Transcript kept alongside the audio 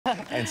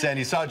And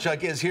Sandi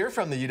Sawchuck is here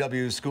from the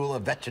UW School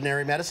of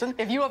Veterinary Medicine.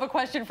 If you have a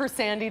question for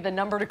Sandi, the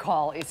number to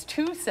call is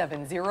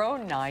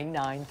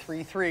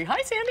 270-9933.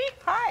 Hi, Sandi.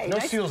 Hi. No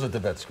seals at the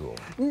vet school.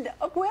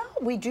 Well,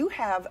 we do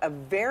have a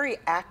very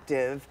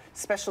active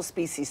special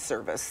species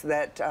service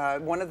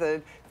that one of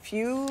the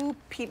few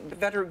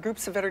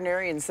groups of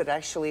veterinarians that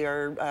actually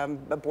are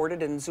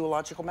boarded in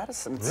zoological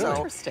medicine. Really? So,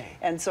 interesting.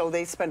 And so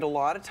they spend a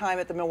lot of time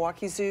at the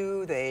Milwaukee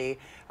Zoo. They,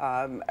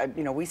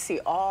 we see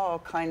all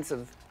kinds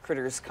of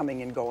critters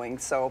coming and going.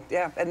 So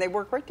yeah, and they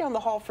work right down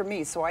the hall from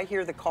me. So I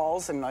hear the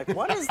calls and like,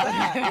 what is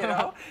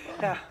that?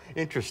 Yeah.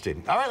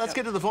 Interesting. All right, let's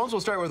get to the phones. We'll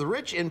start with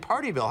Rich in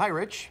Partyville. Hi,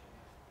 Rich.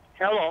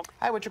 Hello.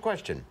 Hi, what's your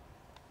question?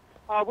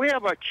 We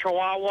have a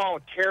Chihuahua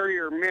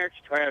Terrier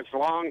mixed who has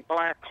long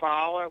black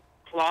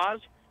claws,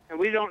 and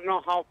we don't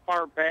know how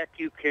far back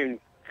you can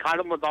cut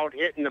them without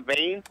hitting the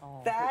vein.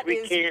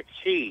 We can't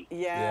see.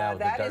 Yeah,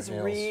 that is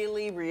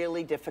really,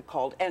 really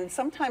difficult. And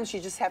sometimes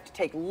you just have to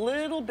take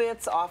little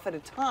bits off at a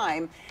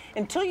time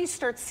until you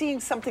start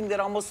seeing something that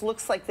almost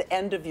looks like the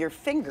end of your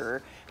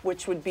finger,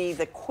 which would be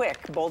the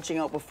quick bulging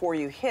out before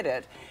you hit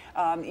it.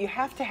 You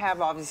have to have,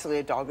 obviously,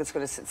 a dog that's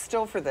going to sit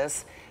still for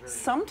this.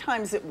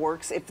 Sometimes it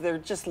works if they're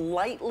just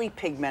lightly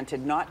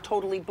pigmented, not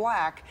totally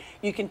black.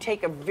 You can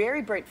take a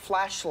very bright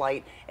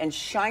flashlight and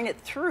shine it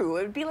through.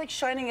 It would be like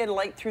shining a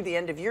light through the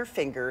end of your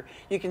finger.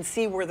 You can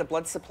see where the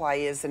blood supply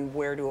is and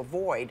where to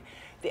avoid.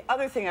 The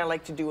other thing I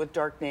like to do with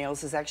dark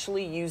nails is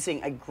actually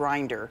using a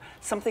grinder,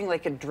 something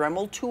like a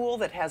Dremel tool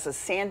that has a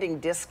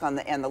sanding disc on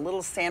the end. The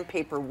little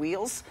sandpaper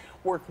wheels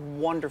work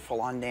wonderful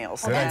on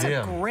nails. Oh, that's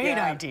a great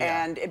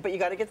idea. But you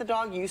got to get the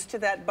dog used to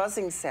that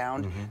buzzing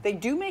sound. They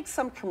do make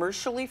some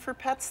commercially for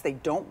pets. They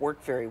don't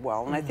work very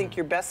well, and I think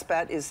your best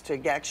bet is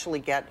to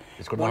actually get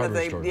one of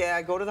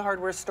the go to the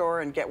hardware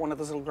store and get one of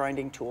those little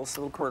grinding tools,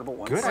 little portable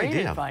ones. Good idea.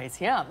 Great advice.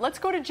 Yeah. Let's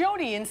go to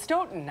Jody in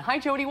Stoughton. Hi,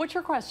 Jody. What's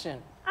your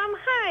question?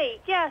 Hi.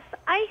 Yes,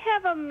 I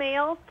have a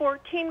male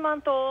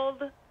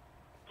 14-month-old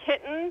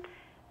kitten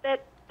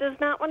that does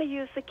not want to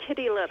use the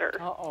kitty litter.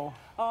 Uh-oh.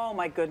 Oh,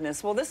 my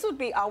goodness. Well, this would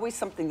be always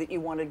something that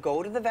you want to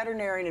go to the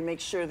veterinarian and make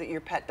sure that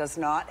your pet does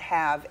not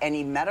have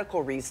any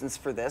medical reasons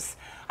for this.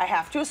 I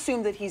have to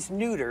assume that he's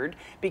neutered,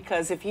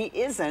 because if he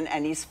isn't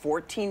and he's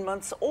 14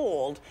 months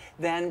old,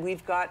 then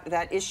we've got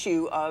that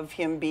issue of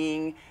him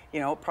being,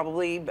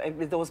 probably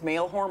those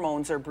male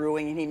hormones are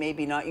brewing and he may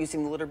be not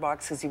using the litter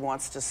box because he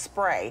wants to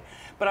spray.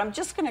 But I'm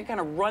just going to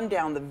kind of run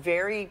down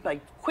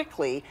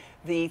quickly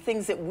the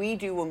things that we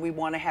do when we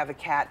want to have a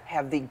cat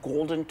have the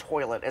golden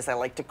toilet, as I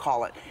like to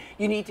call it.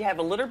 You need to have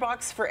a litter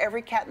box for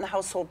every cat in the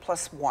household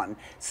plus one.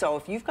 So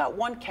if you've got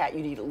one cat,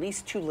 you need at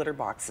least 2 litter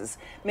boxes.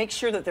 Make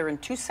sure that they're in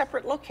 2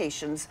 separate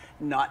locations,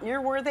 not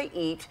near where they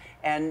eat,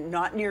 and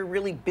not near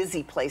really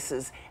busy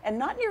places, and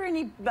not near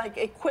any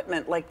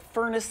equipment like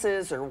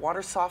furnaces or water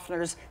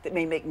softeners that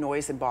may make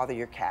noise and bother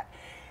your cat.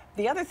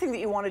 The other thing that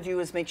you want to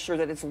do is make sure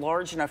that it's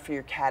large enough for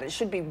your cat. It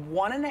should be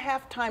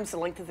 1.5 times the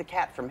length of the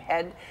cat from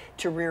head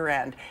to rear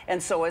end.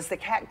 And so as the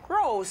cat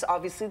grows,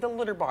 obviously the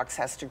litter box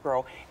has to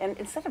grow. And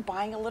instead of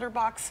buying a litter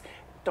box,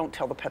 don't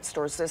tell the pet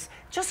stores this,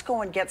 just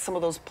go and get some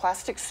of those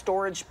plastic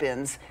storage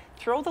bins,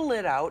 throw the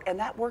lid out, and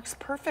that works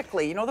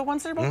perfectly. You know the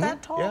ones that are about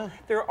that tall? Yeah.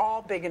 They're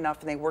all big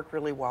enough and they work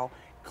really well.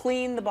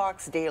 Clean the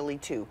box daily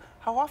too.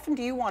 How often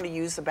do you want to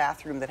use a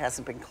bathroom that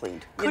hasn't been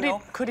cleaned?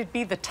 Could it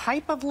be the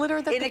type of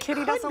litter that the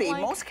kitty doesn't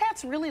like? Most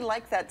cats really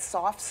like that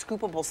soft,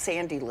 scoopable,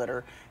 sandy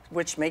litter,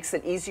 which makes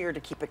it easier to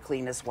keep it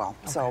clean as well.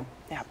 Okay. So,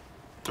 yeah.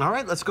 All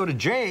right, let's go to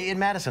Jay in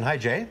Madison. Hi,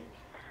 Jay.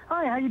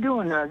 Hi, how you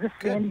doing? This is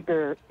Sandi,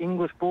 the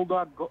English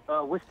Bulldog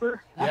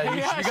Whisperer. Yeah,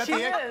 you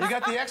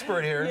got the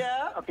expert here.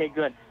 Yeah. Okay,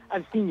 good.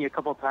 I've seen you a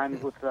couple of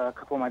times with a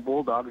couple of my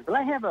Bulldogs, but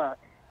I have a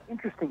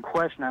interesting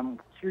question. I'm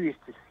curious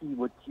to see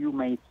what you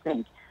may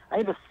think. I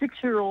have a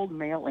 6-year-old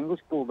male English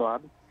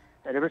Bulldog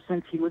that ever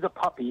since he was a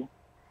puppy,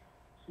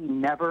 he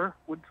never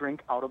would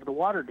drink out of the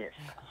water dish.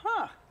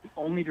 Huh. He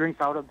only drinks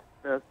out of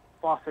the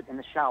faucet in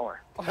the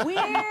shower.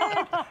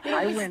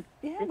 Weird.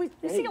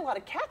 We see a lot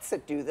of cats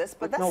that do this,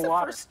 but that's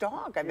the first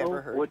dog I've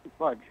ever heard. Would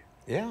budge.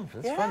 Yeah,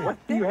 that's funny. What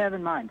do you have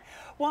in mind?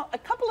 Well, a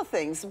couple of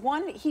things.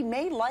 One, he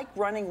may like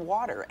running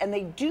water, and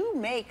they do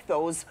make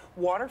those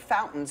water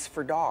fountains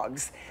for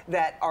dogs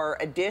that are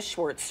a dish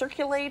where it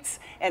circulates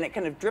and it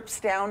kind of drips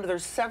down.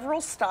 There's several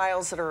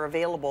styles that are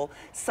available.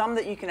 Some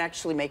that you can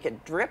actually make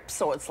it drip,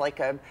 so it's like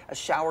a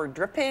shower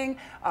dripping.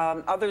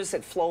 Others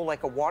that flow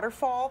like a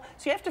waterfall.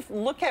 So you have to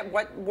look at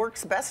what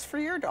works best for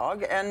your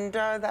dog and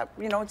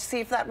see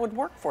if that would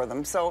work for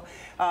them. So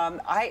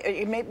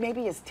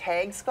maybe his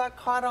tags got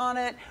caught on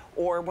it,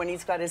 or when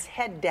he's got his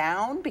head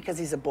down because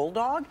he's a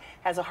bulldog,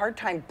 has a hard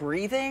time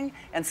breathing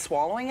and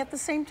swallowing at the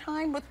same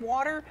time with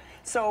water.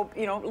 So,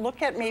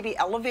 look at maybe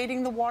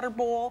elevating the water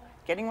bowl,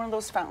 getting one of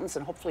those fountains,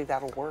 and hopefully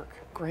that'll work.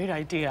 Great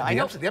idea.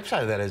 The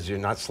upside of that is you're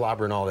not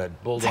slobbering all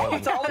that bulldog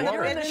it's all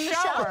water. in the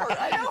shower.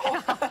 I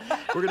know.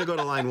 We're going to go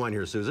to line 1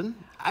 here, Susan.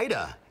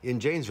 Ida in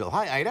Janesville.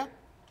 Hi, Ida.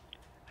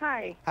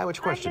 Hi. Hi, what's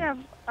your question? I have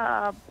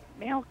a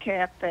male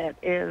cat that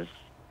is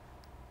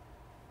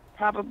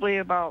probably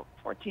about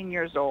 14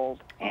 years old,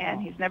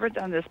 and he's never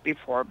done this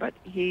before, but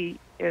he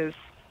is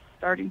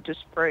starting to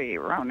spray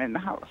around in the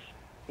house.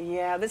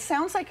 Yeah, this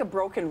sounds like a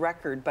broken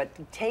record, but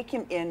take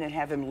him in and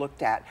have him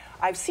looked at.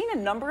 I've seen a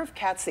number of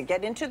cats that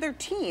get into their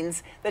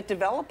teens that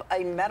develop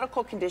a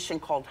medical condition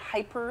called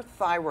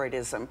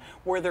hyperthyroidism,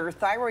 where their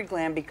thyroid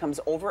gland becomes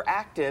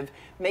overactive,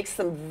 makes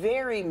them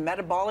very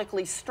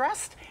metabolically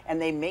stressed,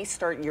 and they may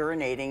start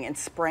urinating and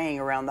spraying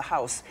around the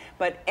house.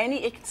 But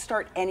it can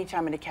start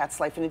anytime in a cat's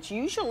life, and it's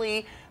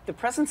usually the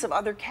presence of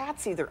other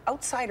cats, either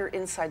outside or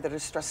inside, that are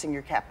stressing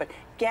your cat. But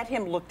get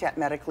him looked at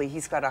medically.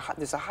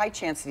 There's a high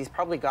chance that he's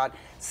probably got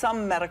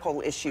some medical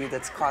issue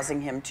that's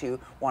causing him to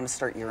want to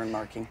start urine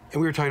marking.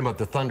 And we were talking about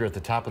the thunder at the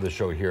top of the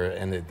show here,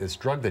 and this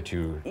drug that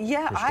you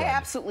prescribed. I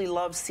absolutely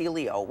love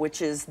Sileo,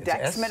 which is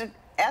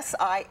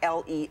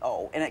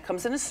S-I-L-E-O, and it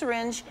comes in a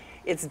syringe.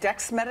 It's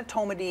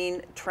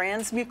dexmedetomidine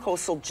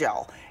transmucosal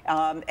gel,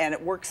 and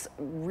it works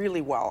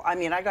really well. I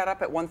mean, I got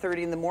up at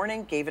 1:30 in the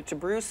morning, gave it to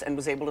Bruce, and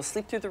was able to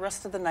sleep through the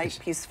rest of the night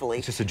peacefully.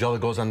 It's just a gel that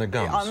goes on the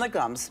gums. On the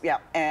gums, yeah.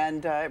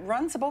 And it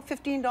runs about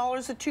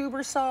 $15 a tube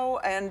or so,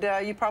 and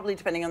you probably,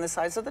 depending on the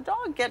size of the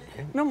dog, get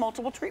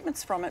multiple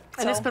treatments from it.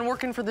 And it's been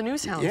working for the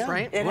news hounds,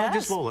 right? It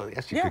has.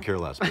 Yes, you could care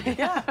less.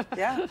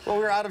 Yeah. Well,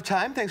 we're out of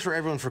time. Thanks for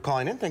everyone for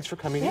calling in. Thanks for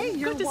coming in. Hey,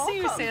 you're Good to see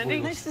you, welcome.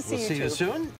 Sandy. Nice to see you, We'll see you soon.